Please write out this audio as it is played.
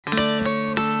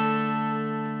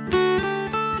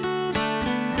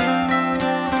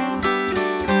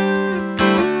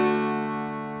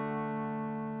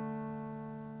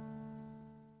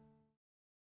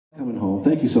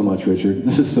Thank you so much, Richard.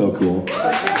 This is so cool.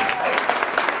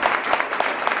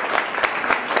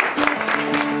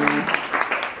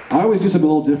 I always do something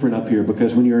a little different up here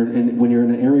because when you're in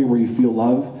an area where you feel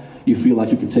love, you feel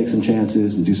like you can take some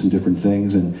chances and do some different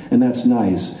things, and that's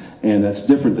nice. And that's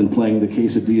different than playing the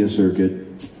quesadilla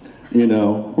circuit, you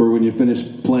know, where when you finish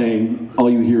playing, all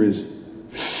you hear is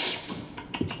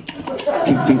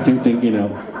tink, tink, tink, tink, you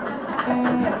know.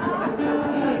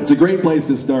 It's a great place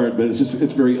to start, but it's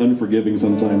very unforgiving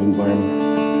sometimes environment.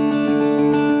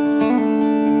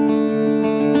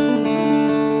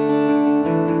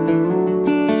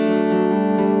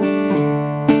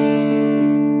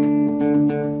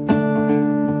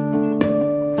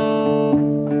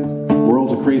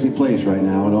 Crazy place right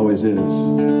now, it always is.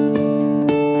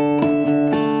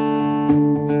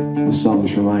 This song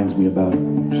just reminds me about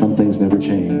some things never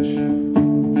change.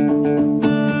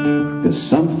 There's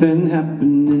something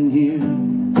happening here.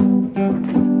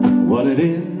 What it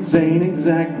is ain't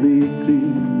exactly clear.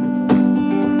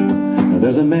 Now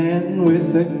there's a man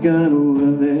with a gun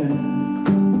over there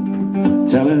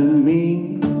telling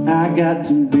me I got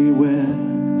to beware.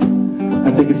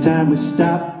 I think it's time we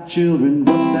stop, children.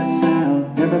 What's that sound?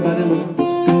 Everybody look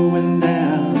what's going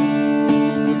down.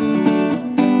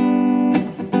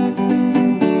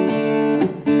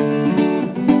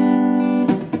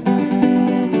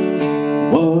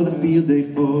 What a field day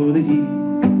for the heat.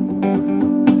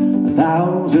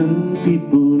 1,000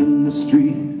 people in the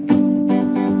street,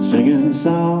 singing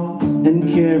songs and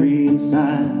carrying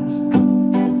signs.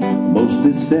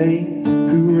 Mostly say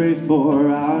hooray for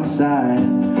our side.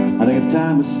 I think it's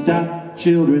time to stop,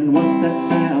 children. What's that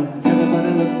sound?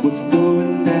 Everybody look what's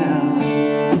going down.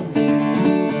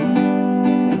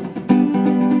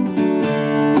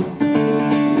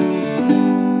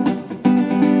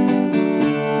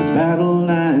 There's battle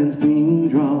lines being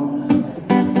drawn.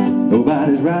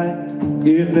 Nobody's right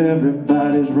if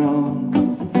everybody's wrong.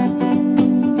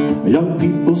 Young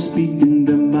people speaking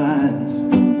their minds,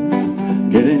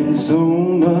 getting so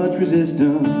much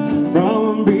resistance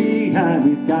from behind.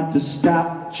 We've got to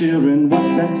stop, children. What's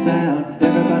that sound?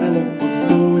 Everybody look what's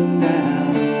going down.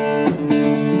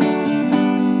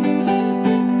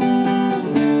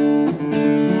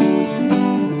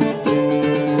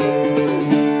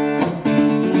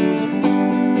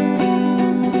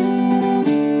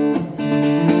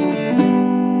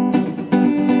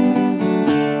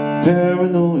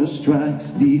 Paranoia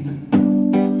strikes deep.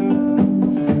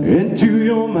 Into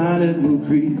your mind it will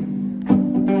creep.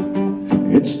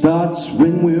 It starts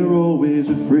when we're always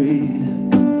afraid.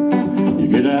 You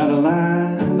get out of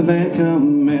line, the van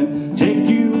come and take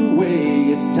you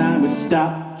away. It's time to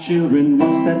stop, children.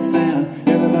 What's that sound?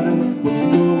 Everybody look what's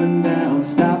going down.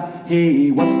 Stop,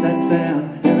 hey, what's that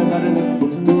sound? Everybody look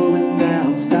what's going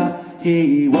down. Stop,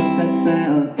 hey, what's that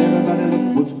sound? Everybody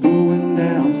look what's going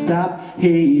down. Stop,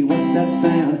 hey, what's that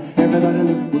sound? Everybody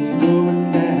look what's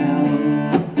going down.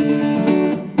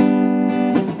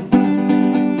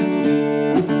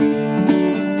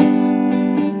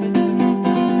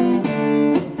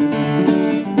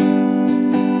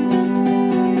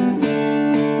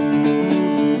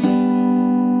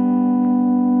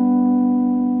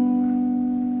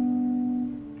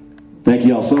 Thank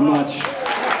you all so much.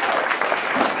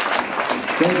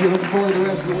 Thank you. Looking forward to the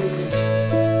rest of the weekend.